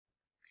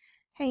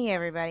Hey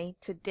everybody,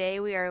 today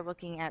we are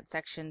looking at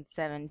section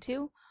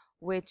 7.2,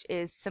 which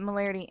is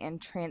Similarity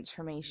and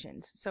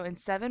Transformations. So in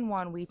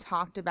 7.1 we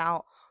talked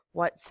about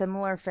what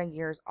similar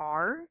figures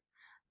are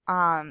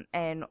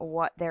and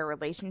what their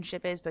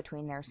relationship is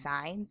between their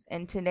sides,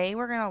 and today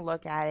we're going to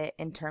look at it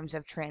in terms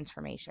of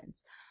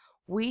transformations.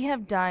 We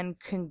have done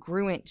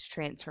congruent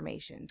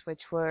transformations,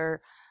 which were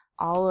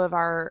all of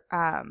our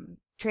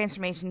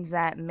transformations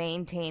that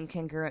maintain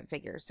congruent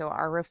figures, so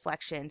our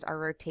reflections, our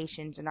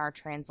rotations, and our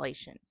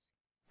translations.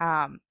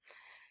 Um,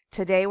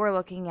 Today we're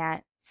looking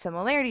at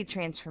similarity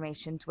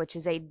transformations, which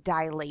is a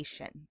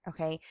dilation.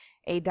 Okay,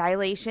 a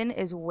dilation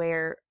is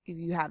where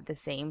you have the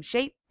same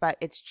shape, but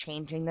it's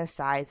changing the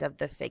size of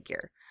the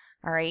figure.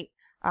 All right.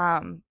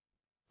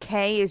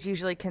 K is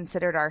usually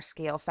considered our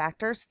scale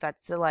factor, so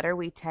that's the letter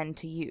we tend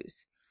to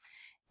use.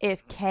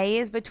 If K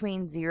is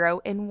between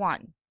 0 and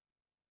 1,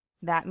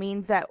 that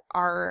means that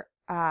our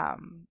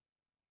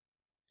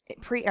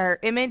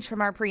image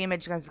from our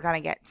pre-image is going to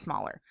get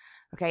smaller.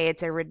 Okay,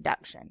 it's a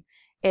reduction.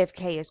 If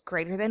K is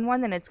greater than 1,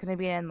 then it's going to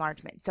be an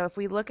enlargement. So if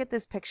we look at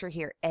this picture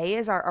here, A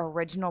is our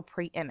original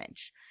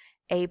pre-image.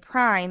 A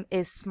prime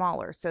is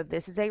smaller, so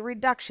this is a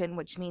reduction,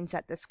 which means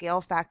that the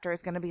scale factor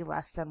is going to be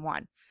less than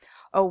 1.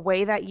 A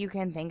way that you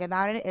can think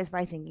about it is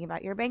by thinking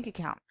about your bank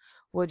account.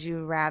 Would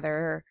you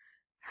rather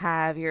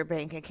have your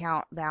bank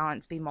account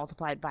balance be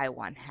multiplied by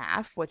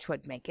 1/2, which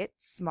would make it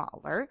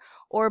smaller,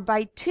 or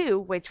by 2,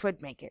 which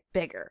would make it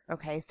bigger?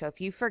 Okay, so if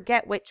you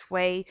forget which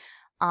way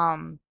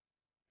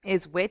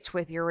is which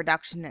with your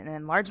reduction and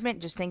enlargement,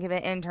 just think of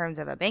it in terms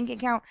of a bank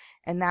account,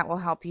 and that will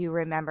help you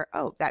remember,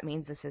 oh, that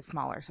means this is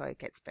smaller, so it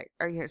gets bigger,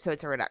 or so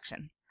it's a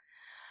reduction.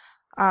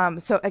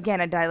 So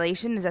again, a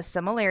dilation is a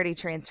similarity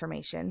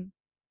transformation,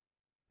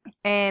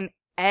 and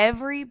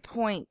every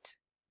point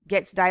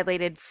gets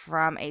dilated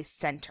from a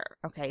center.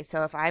 Okay,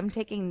 so if I'm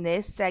taking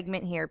this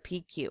segment here,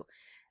 PQ,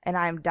 and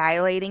I'm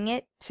dilating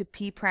it to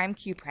P prime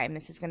Q prime,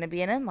 this is going to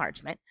be an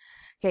enlargement.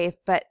 Okay,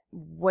 but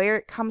where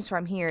it comes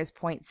from here is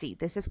point C.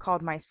 This is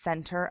called my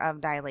center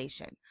of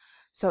dilation.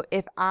 So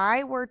if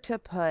I were to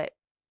put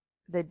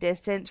the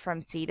distance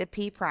from C to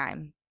P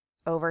prime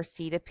over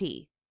C to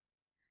P,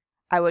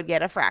 I would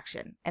get a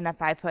fraction. And if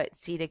I put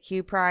C to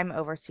Q prime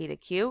over C to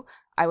Q,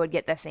 I would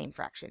get the same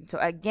fraction. So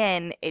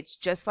again, it's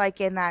just like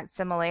in that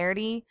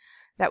similarity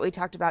that we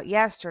talked about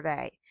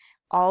yesterday.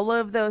 All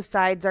of those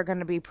sides are going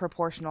to be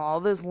proportional. All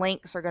those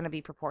lengths are going to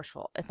be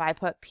proportional. If I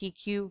put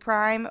PQ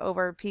prime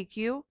over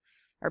PQ,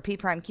 or P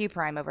prime Q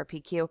prime over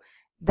PQ,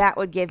 that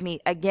would give me,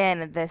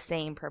 again, the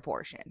same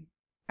proportion.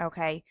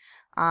 Okay?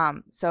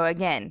 So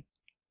again,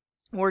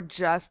 we're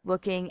just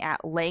looking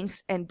at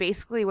lengths, and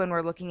basically when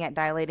we're looking at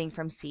dilating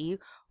from C,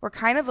 we're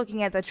kind of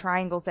looking at the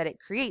triangles that it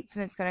creates,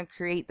 and it's going to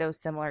create those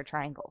similar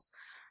triangles.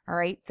 All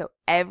right, so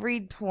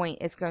every point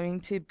is going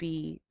to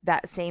be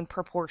that same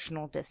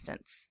proportional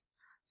distance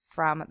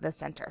from the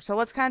center. So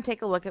let's kind of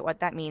take a look at what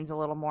that means a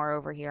little more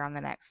over here on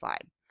the next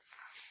slide.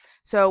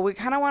 So we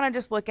kind of want to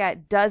just look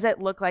at, does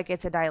it look like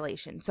it's a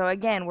dilation? So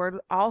again, we're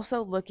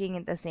also looking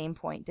at the same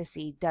point to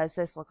see, does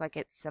this look like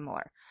it's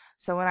similar?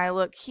 So when I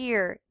look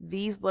here,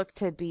 these look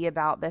to be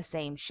about the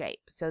same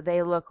shape. So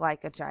they look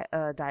like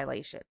a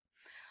dilation.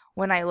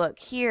 When I look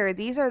here,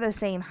 these are the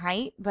same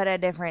height, but a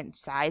different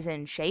size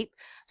and shape.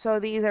 So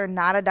these are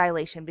not a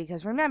dilation,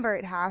 because remember,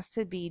 it has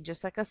to be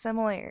just like a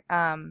similar,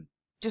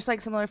 just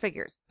like similar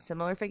figures.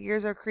 Similar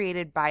figures are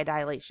created by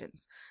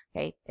dilations.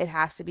 Okay, it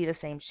has to be the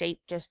same shape,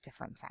 just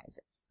different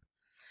sizes.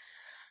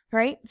 All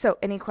right, so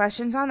any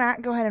questions on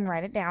that? Go ahead and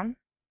write it down.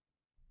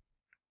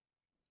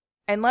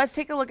 And let's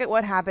take a look at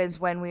what happens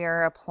when we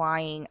are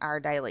applying our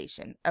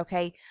dilation.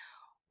 Okay,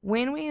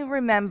 when we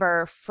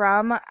remember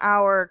from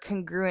our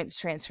congruence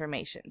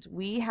transformations,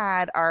 we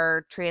had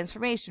our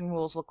transformation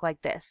rules look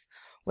like this.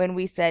 When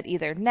we said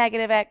either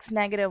negative x,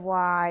 negative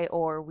y,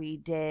 or we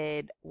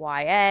did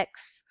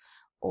yx,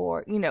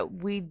 or, you know,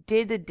 we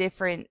did the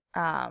different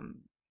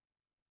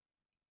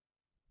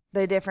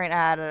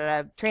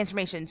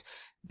transformations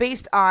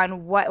based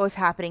on what was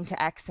happening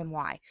to x and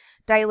y.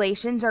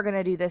 Dilations are going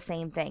to do the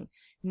same thing.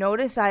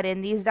 Notice that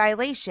in these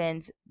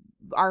dilations,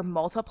 our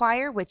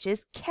multiplier, which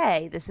is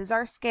k, this is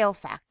our scale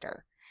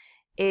factor,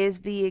 is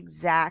the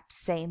exact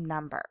same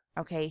number.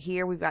 Okay,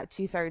 here we've got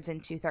 2/3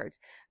 and 2/3.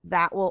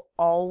 That will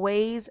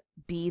always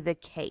be the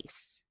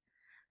case.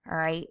 All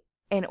right,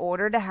 in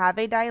order to have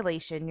a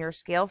dilation, your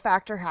scale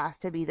factor has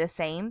to be the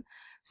same.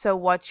 So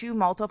what you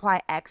multiply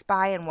x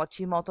by and what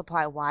you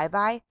multiply y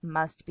by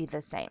must be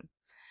the same.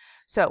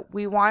 So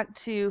we want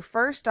to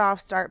first off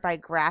start by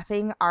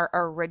graphing our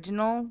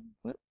original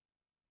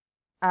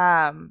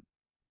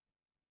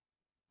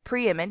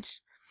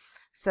pre-image.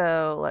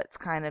 So let's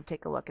kind of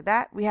take a look at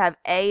that. We have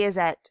A is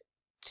at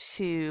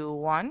 2,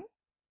 1.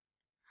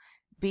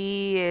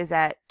 B is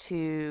at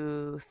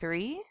 2,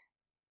 3.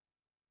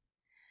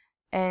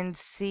 And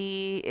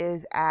C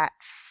is at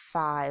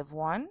 5,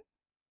 1.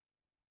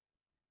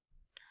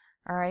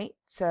 All right,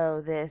 so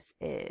this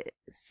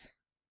is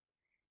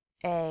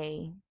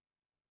A,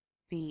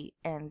 B,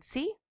 and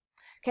C.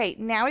 Okay,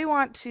 now we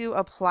want to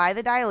apply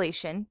the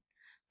dilation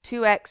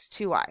 2x,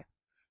 2y.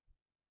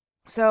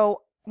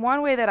 So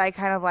one way that I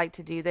kind of like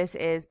to do this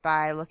is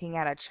by looking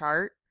at a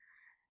chart.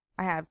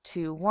 I have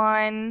 2,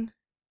 1,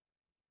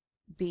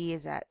 B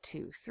is at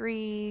 2,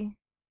 3,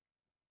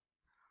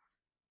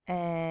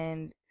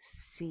 and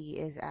C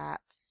is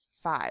at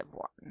 5,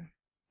 1.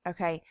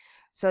 Okay,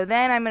 so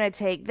then I'm going to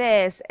take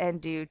this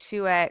and do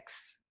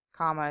 2x,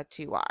 comma,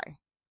 2y.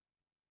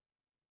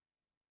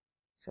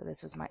 So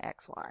this was my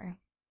xy.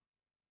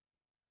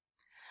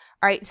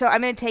 All right, so I'm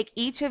going to take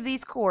each of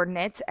these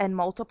coordinates and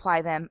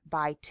multiply them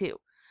by 2.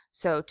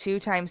 So 2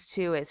 times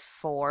 2 is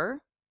 4.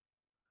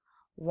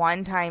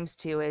 1 times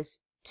 2 is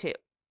 2.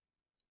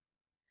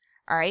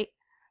 All right,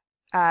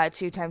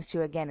 2 times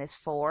 2 again is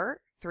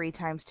 4. 3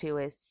 times 2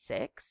 is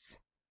 6.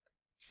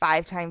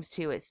 5 times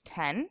 2 is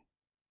 10.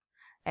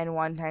 And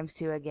 1 times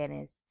 2 again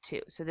is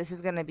 2. So this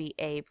is going to be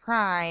A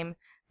prime.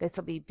 This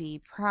will be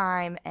B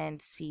prime and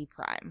C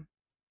prime.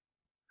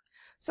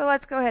 So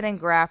let's go ahead and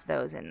graph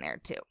those in there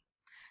too.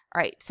 All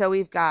right, so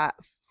we've got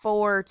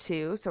 4,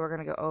 2. So we're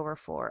going to go over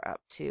 4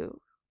 up 2.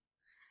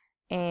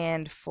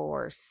 And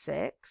 4,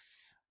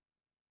 6.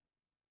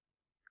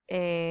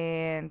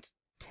 And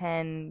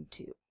 10,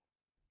 2.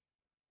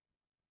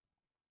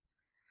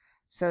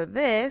 So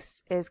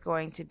this is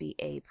going to be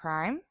A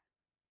prime,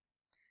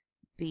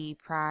 B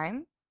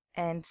prime,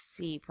 and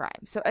C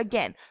prime. So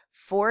again,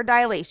 for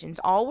dilations,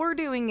 all we're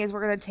doing is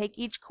we're going to take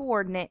each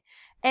coordinate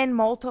and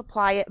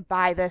multiply it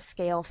by the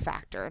scale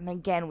factor. And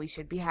again, we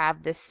should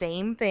have the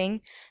same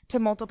thing to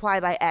multiply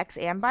by x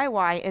and by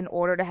y in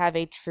order to have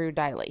a true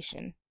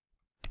dilation.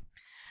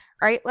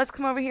 All right, let's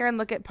come over here and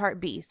look at part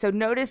B. So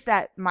notice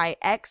that my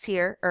x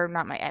here, or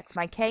not my x,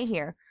 my k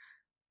here,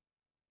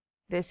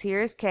 this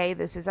here is k,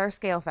 this is our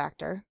scale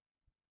factor.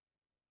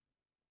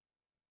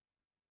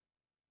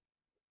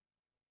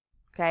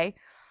 Okay,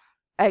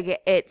 again,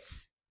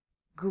 it's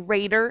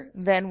greater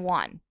than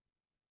 1.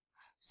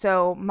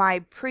 So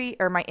my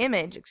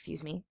image,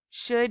 excuse me,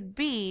 should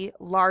be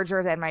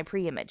larger than my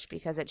pre-image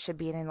because it should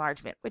be an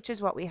enlargement, which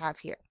is what we have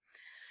here.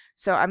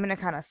 So I'm going to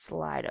kind of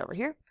slide over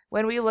here.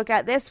 When we look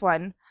at this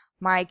one,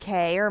 my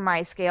k, or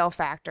my scale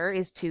factor,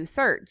 is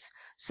 2/3.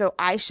 So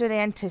I should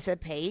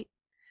anticipate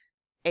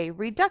a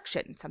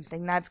reduction,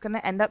 something that's going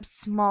to end up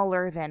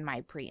smaller than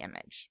my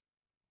pre-image.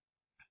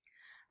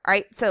 All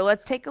right, so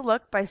let's take a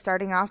look by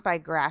starting off by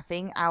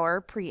graphing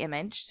our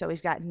pre-image. So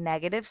we've got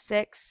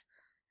 -6,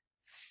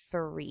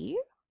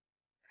 3,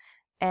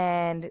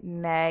 and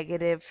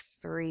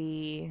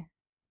 -3,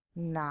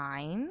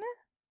 9,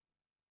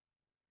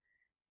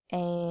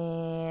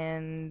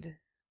 and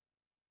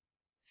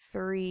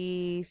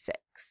 3,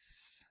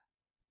 6.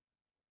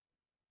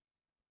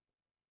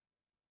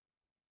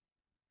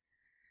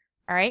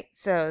 All right,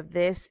 so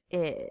this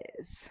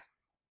is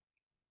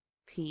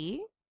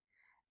P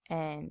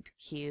and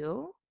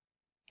Q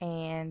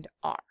and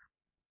R.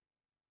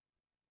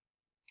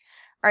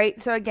 All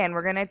right, so again,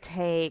 we're going to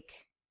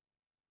take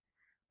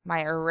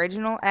my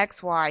original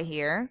xy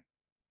here,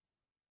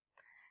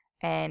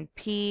 and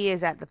P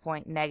is at the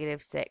point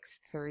 -6,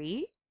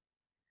 3.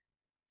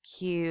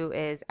 Q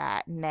is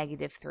at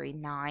 -3,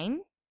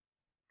 9.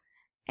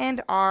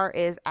 And R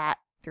is at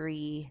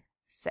 3,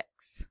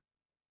 6.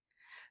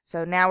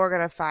 So now we're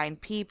going to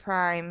find P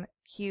prime,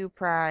 Q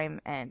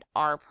prime, and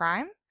R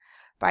prime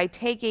by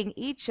taking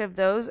each of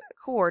those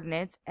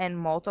coordinates and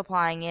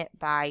multiplying it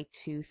by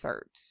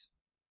 2/3.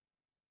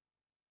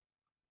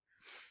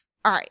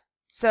 All right,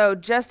 so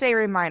just a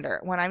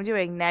reminder, when I'm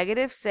doing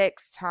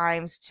 -6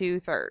 times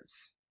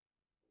 2/3,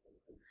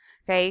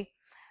 okay,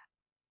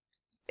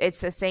 it's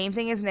the same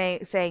thing as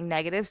saying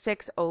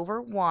 -6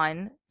 over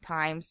 1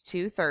 times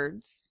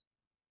 2/3.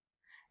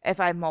 If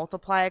I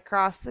multiply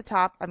across the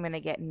top, I'm going to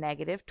get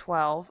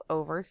 -12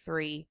 over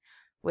 3,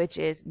 which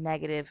is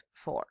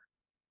 -4.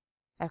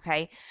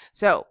 Okay,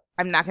 so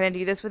I'm not going to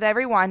do this with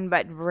every one,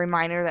 but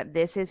reminder that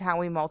this is how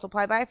we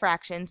multiply by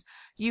fractions.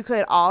 You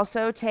could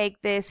also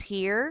take this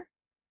here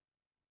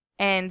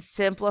and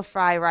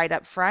simplify right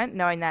up front,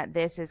 knowing that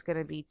this is going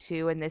to be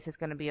 2 and this is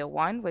going to be a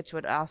 1, which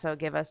would also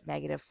give us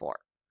 -4.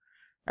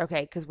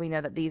 Okay, because we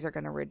know that these are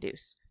going to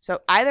reduce.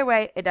 So either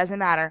way, it doesn't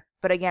matter.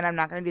 But again, I'm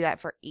not going to do that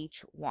for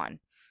each one.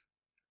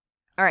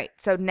 All right,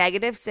 so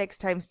 -6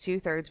 times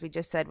 2/3 we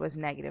just said was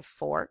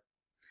 -4.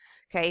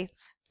 Okay,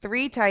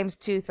 3 times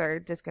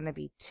 2/3 is going to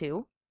be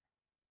 2.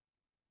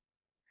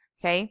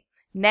 Okay,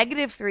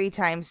 -3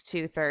 times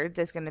 2/3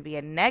 is going to be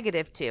a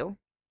 -2.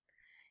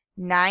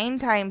 9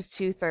 times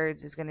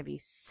 2/3 is going to be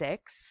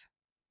 6.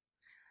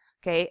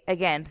 Okay,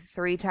 again,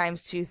 3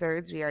 times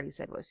 2/3 we already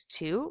said was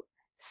 2.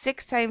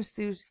 6 times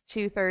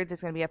 2/3 is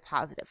going to be a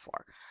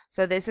 +4.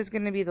 So this is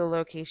going to be the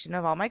location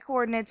of all my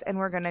coordinates, and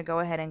we're going to go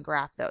ahead and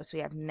graph those. So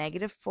we have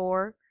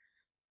 -4,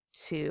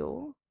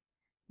 2,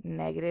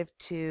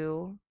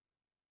 -2,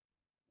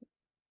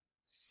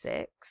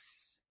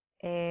 6,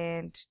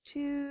 and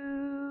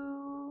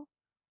 2,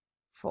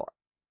 4.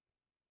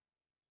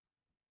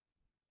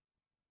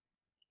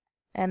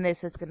 And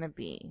this is going to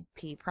be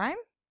P prime,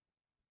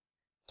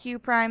 Q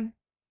prime,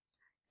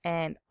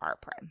 and R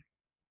prime.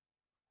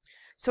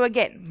 So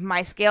again,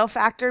 my scale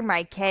factor,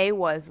 my K,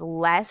 was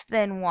less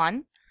than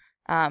 1.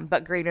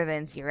 but greater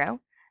than 0.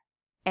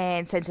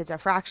 And since it's a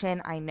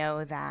fraction, I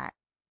know that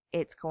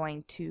it's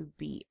going to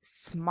be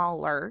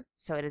smaller.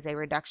 So it is a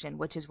reduction,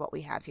 which is what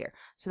we have here.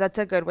 So that's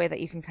a good way that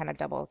you can kind of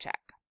double check.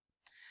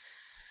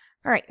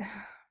 All right.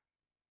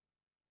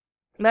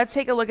 Let's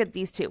take a look at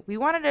these two. We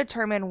want to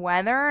determine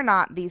whether or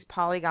not these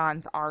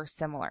polygons are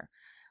similar.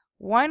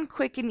 One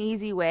quick and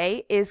easy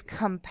way is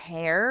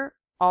compare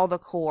all the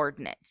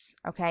coordinates,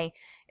 okay?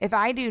 If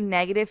I do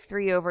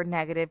 -3 over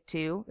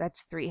 -2,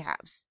 that's 3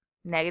 halves.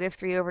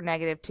 -3 over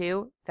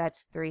 -2,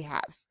 that's 3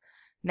 halves.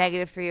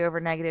 -3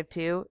 over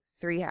 -2,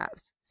 3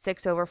 halves.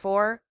 6 over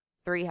 4,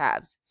 3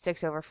 halves.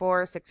 6 over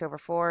 4, 6 over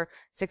 4,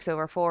 6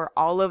 over 4,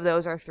 all of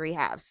those are 3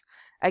 halves.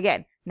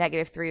 Again,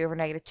 -3 over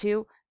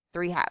 -2,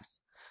 3 halves.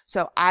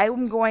 So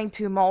I'm going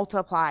to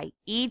multiply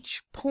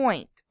each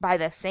point by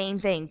the same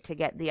thing to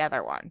get the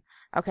other one.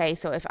 Okay,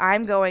 so if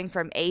I'm going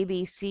from A,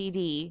 B, C,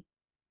 D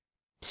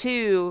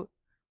to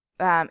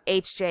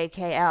H, J,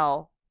 K,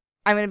 L,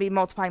 I'm going to be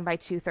multiplying by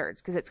 2/3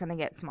 because it's going to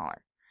get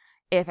smaller.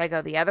 If I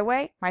go the other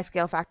way, my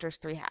scale factor is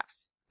 3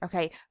 halves.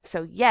 Okay,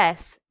 so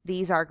yes,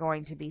 these are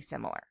going to be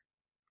similar.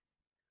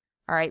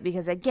 All right,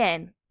 because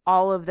again,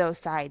 all of those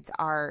sides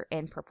are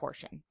in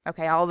proportion.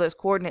 Okay, all those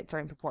coordinates are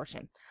in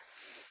proportion.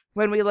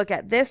 When we look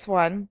at this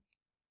one,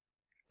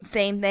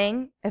 same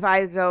thing. If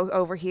I go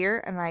over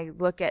here and I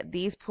look at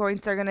these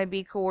points are going to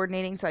be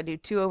coordinating. So I do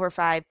 2 over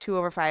 5, 2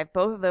 over 5.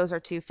 Both of those are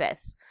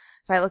 2/5.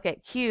 If I look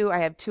at Q, I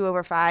have 2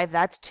 over 5.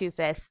 That's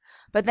 2/5.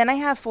 But then I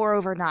have 4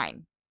 over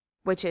 9,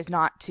 which is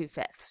not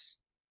 2/5.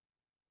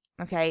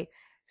 Okay.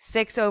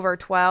 6 over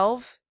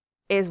 12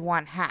 is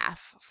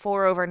 1/2.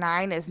 4 over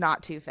 9 is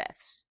not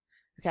 2/5.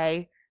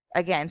 Okay.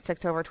 Again,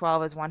 6 over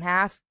 12 is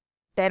 1/2.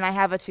 Then I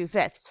have a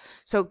 2/5.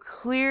 So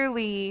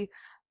clearly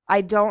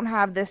I don't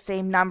have the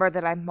same number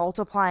that I'm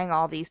multiplying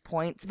all these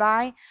points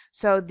by.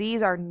 So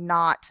these are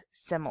not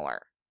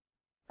similar.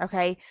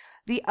 Okay.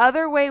 The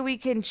other way we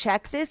can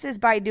check this is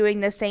by doing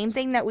the same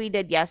thing that we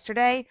did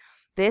yesterday.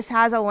 This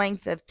has a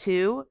length of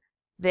 2.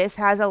 This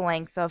has a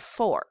length of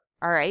 4.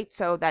 All right.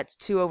 So that's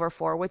 2 over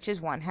 4, which is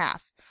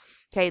 1/2.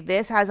 Okay.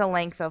 This has a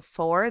length of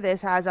 4.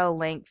 This has a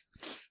length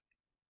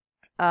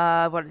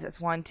of, what is this?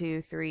 1,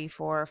 2, 3,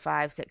 4,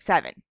 5, 6,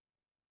 7.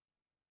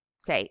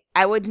 Okay,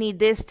 I would need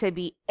this to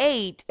be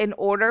 8 in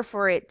order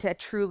for it to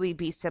truly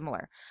be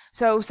similar.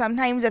 So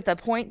sometimes if the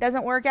point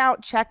doesn't work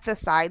out, check the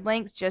side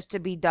lengths just to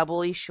be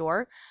doubly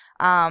sure.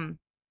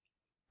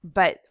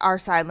 But our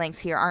side lengths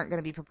here aren't going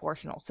to be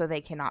proportional, so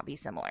they cannot be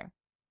similar.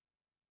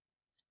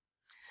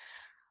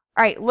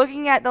 All right,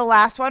 looking at the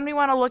last one, we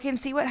want to look and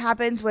see what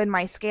happens when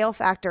my scale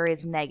factor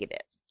is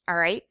negative. All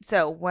right,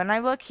 so when I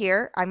look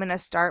here, I'm going to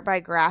start by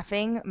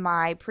graphing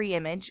my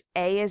pre-image.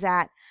 A is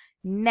at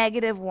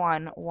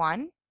 -1,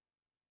 1.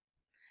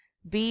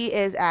 B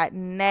is at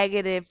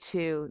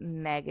 -2,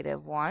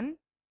 -1.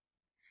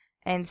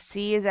 And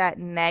C is at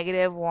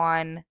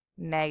 -1,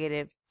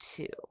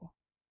 -2.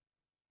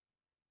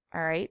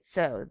 All right,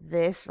 so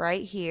this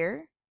right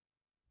here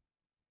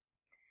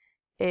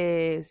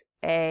is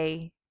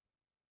A,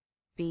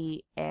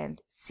 B,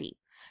 and C.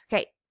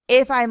 Okay,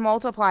 if I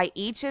multiply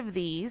each of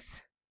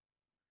these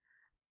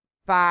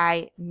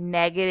by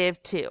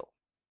 -2,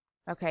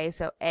 okay,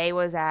 so A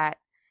was at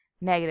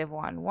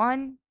 -1,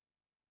 1.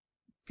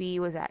 B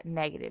was at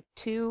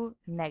 -2,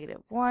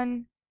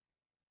 -1.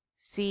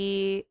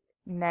 C,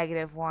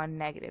 -1,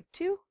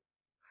 -2.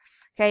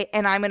 Okay,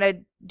 and I'm going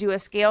to do a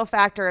scale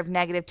factor of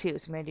 -2.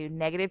 So I'm going to do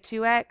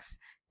 -2x,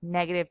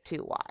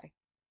 -2y.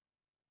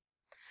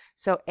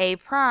 So A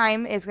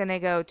prime is going to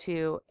go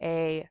to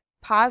a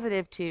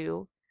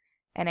 +2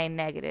 and a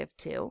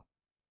 -2.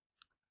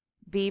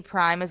 B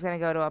prime is going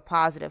to go to a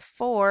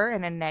 +4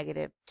 and a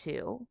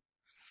 -2.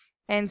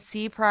 And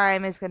C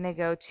prime is going to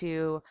go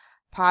to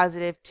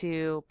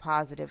 +2,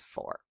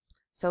 +4.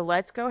 So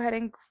let's go ahead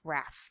and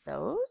graph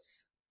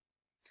those.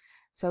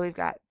 So we've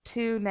got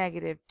 2,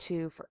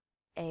 -2 for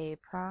A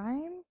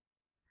prime,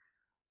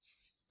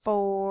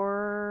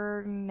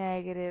 4,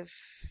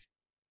 -2.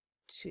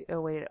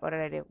 Oh, wait, what did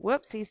I do?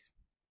 Whoopsies.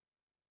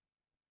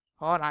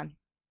 Hold on.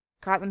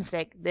 Caught the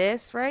mistake.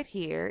 This right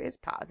here is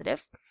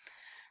positive.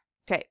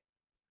 Okay.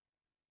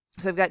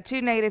 So we've got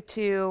 2,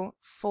 -2,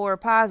 4,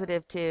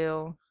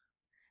 +2,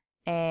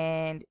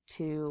 and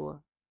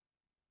 2,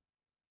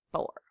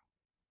 4.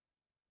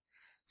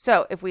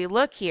 So if we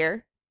look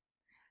here,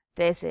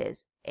 this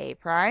is A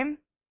prime,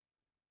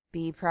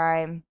 B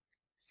prime,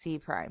 C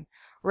prime.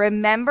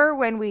 Remember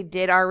when we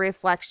did our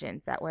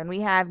reflections that when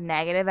we have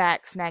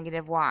 -x,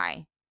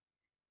 -y,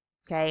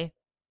 okay,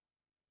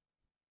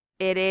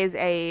 it is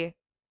a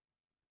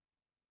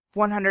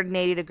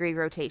 180-degree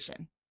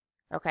rotation.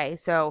 Okay,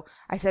 so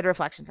I said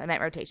reflections, I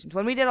meant rotations.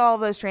 When we did all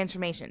of those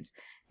transformations,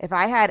 if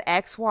I had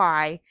x,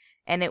 y,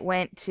 and it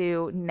went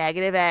to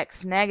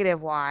 -x,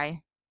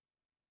 -y,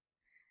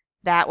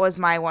 that was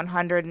my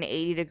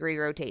 180-degree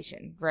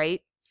rotation,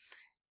 right?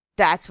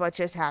 That's what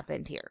just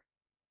happened here.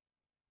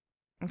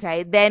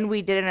 Okay, then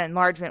we did an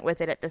enlargement with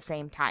it at the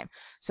same time.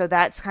 So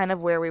that's kind of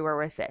where we were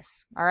with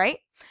this. All right,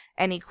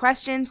 any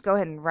questions? Go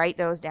ahead and write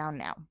those down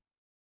now.